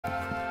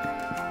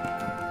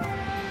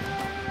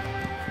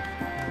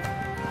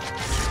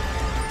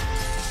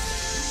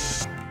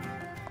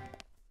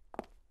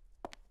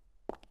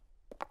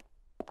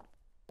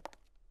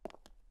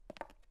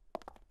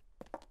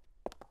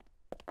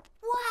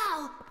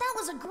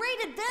was a great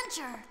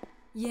adventure.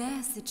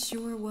 Yes, it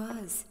sure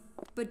was.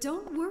 But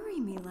don't worry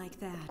me like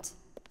that.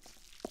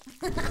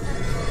 But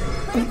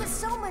it was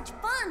so much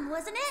fun,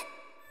 wasn't it?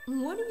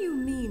 What do you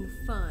mean,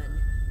 fun?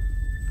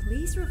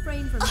 Please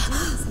refrain from doing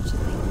such a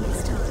thing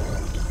next time.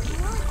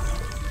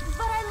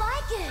 But I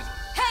like it.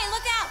 Hey,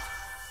 look out!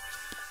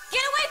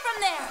 Get away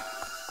from there!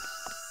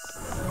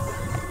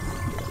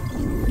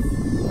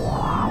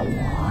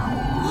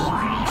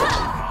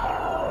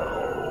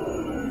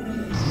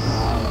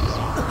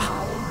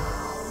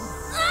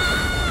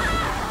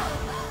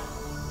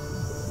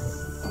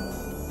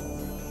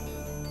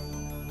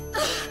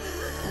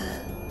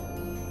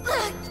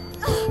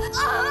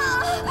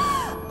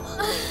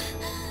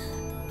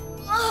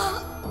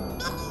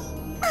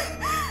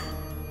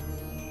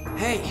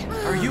 Hey,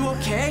 are you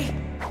okay?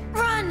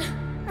 Run!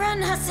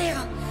 Run,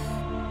 Haseo!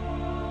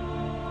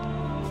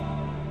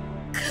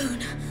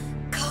 Coon.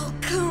 Call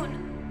Coon.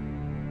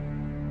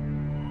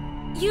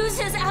 Use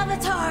his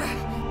avatar.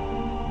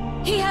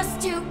 He has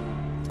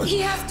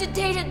to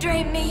data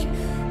drain me.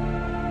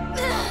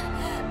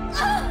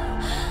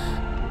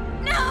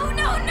 No,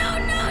 no, no, no,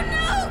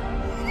 no!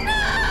 No!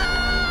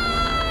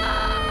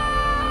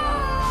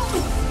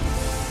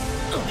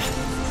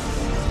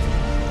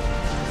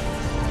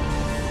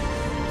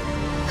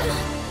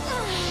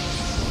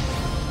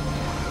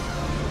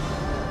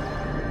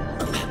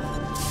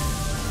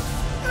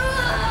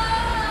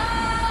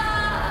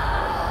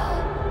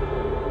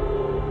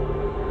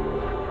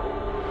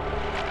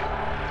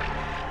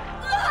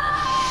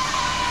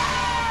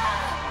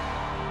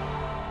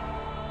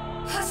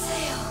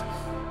 Haseo!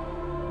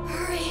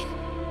 Hurry!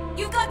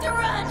 You've got to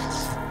run!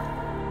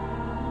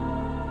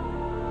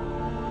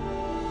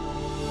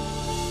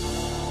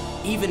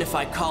 Even if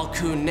I call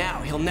Coon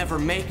now, he'll never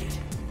make it.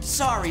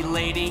 Sorry,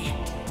 lady,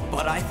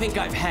 but I think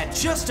I've had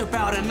just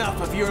about enough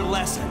of your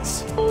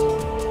lessons.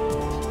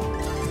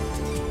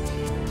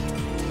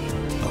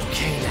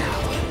 Okay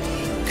now,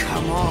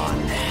 come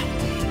on.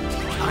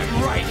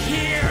 I'm right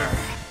here!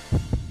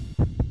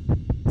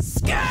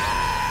 Skate!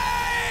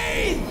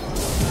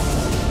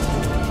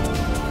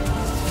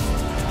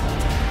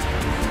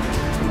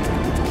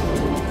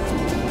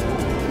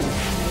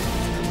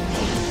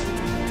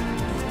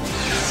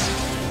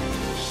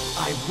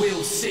 I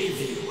will save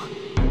you.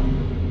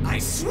 I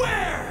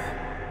swear!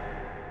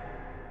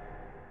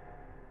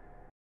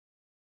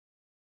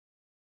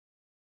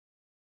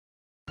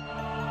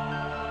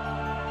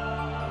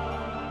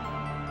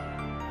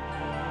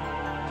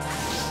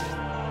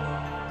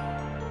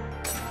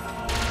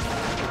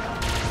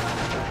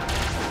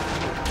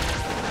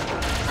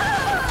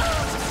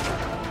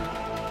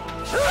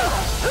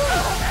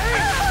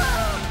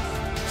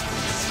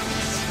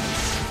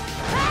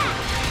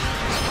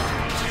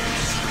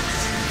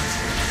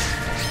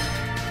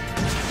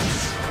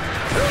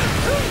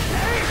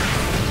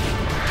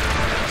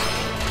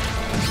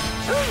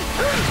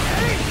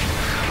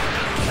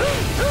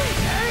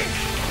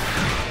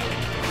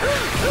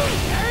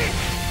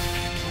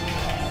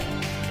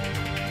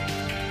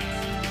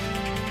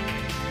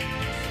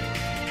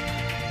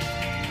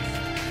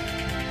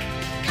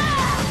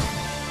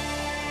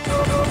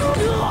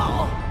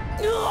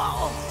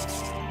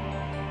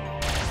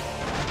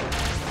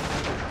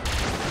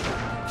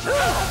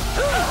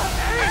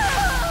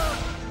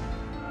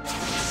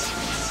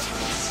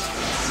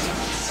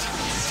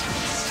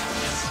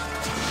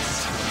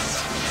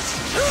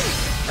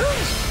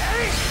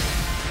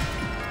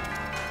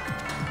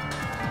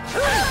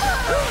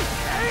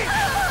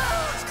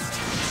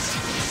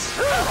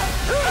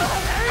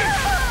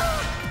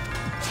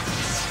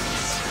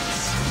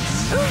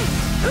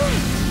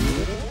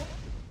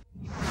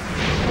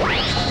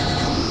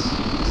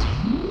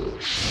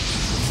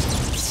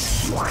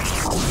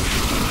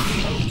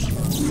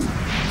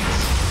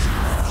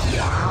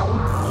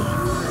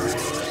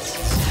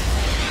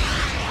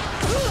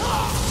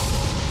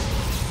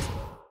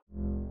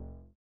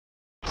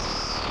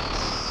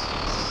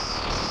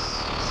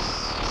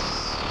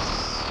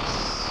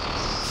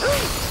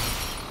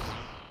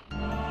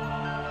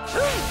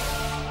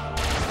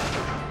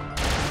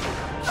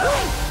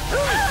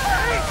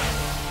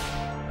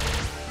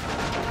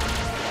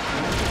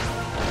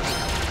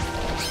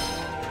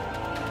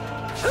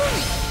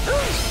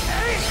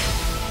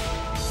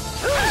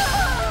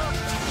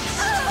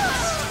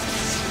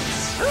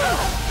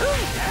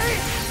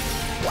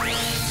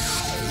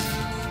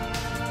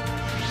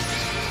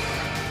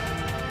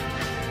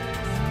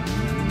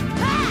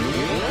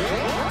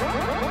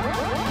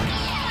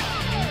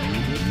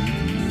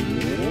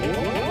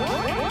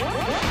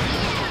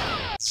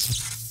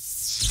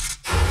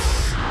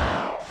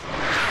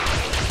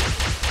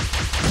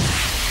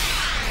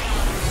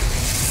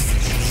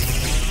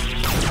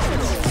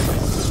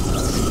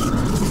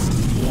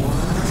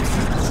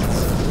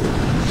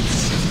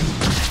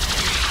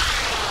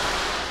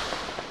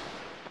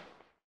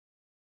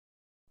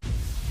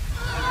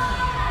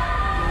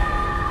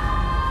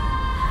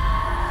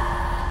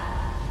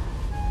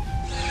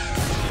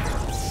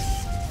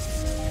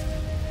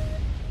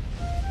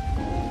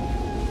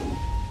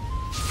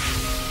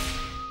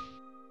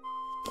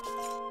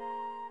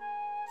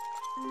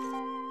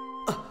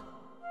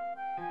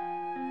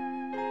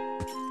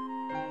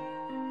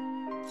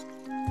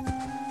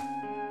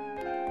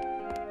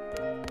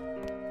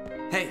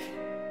 Hey.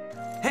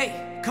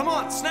 Hey, come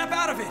on, snap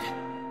out of it!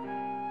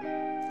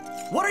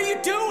 What are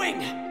you doing?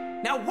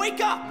 Now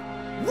wake up!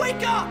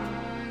 Wake up!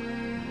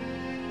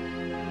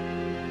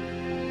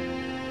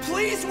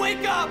 Please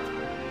wake up!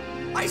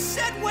 I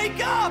said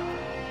wake up!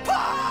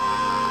 Pie!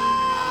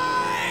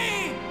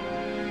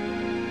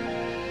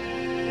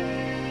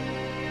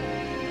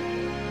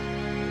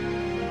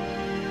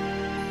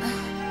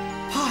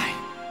 Pie!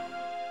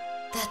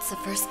 That's the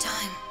first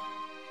time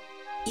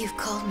you've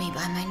called me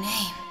by my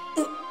name.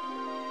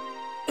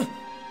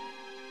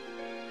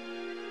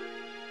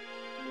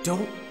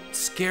 Don't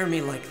scare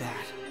me like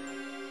that.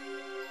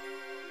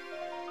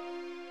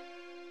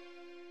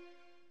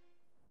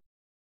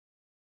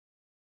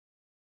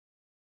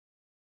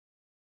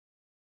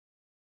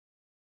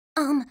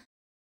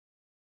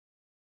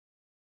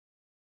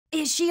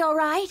 Is she all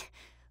right?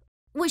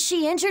 Was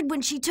she injured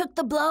when she took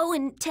the blow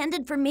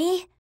intended for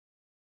me?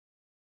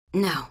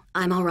 No,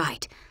 I'm all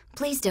right.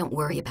 Please don't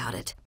worry about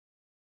it.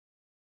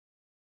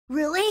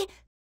 Really?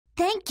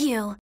 Thank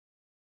you.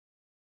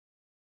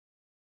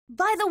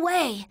 By the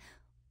way,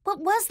 what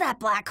was that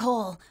black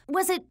hole?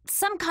 Was it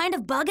some kind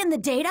of bug in the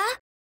data?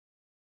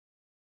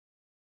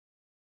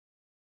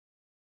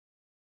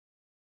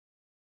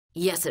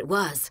 Yes, it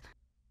was.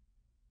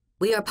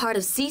 We are part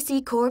of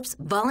CC Corp's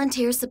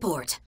volunteer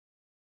support.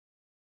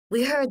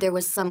 We heard there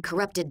was some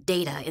corrupted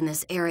data in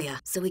this area,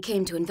 so we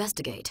came to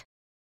investigate.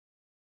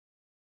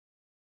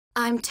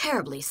 I'm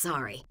terribly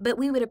sorry, but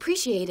we would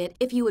appreciate it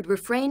if you would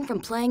refrain from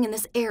playing in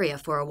this area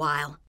for a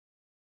while.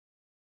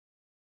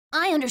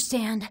 I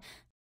understand.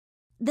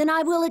 Then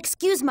I will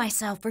excuse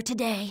myself for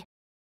today.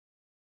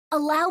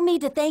 Allow me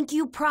to thank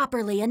you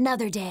properly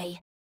another day.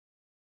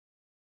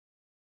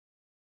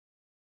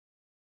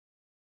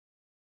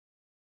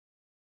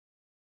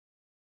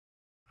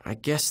 I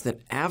guess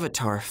that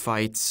Avatar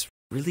fights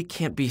really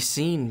can't be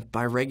seen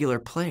by regular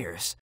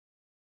players.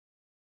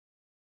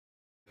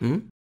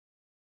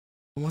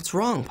 What's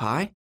wrong,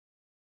 Pi?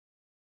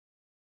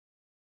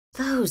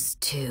 Those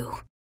two.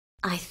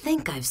 I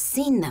think I've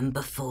seen them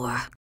before.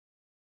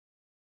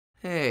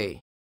 Hey,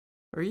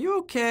 are you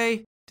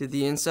okay? Did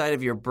the inside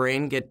of your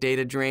brain get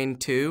data drained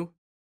too?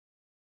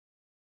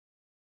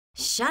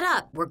 Shut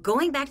up! We're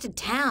going back to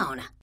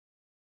town.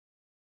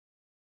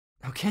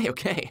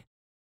 Okay.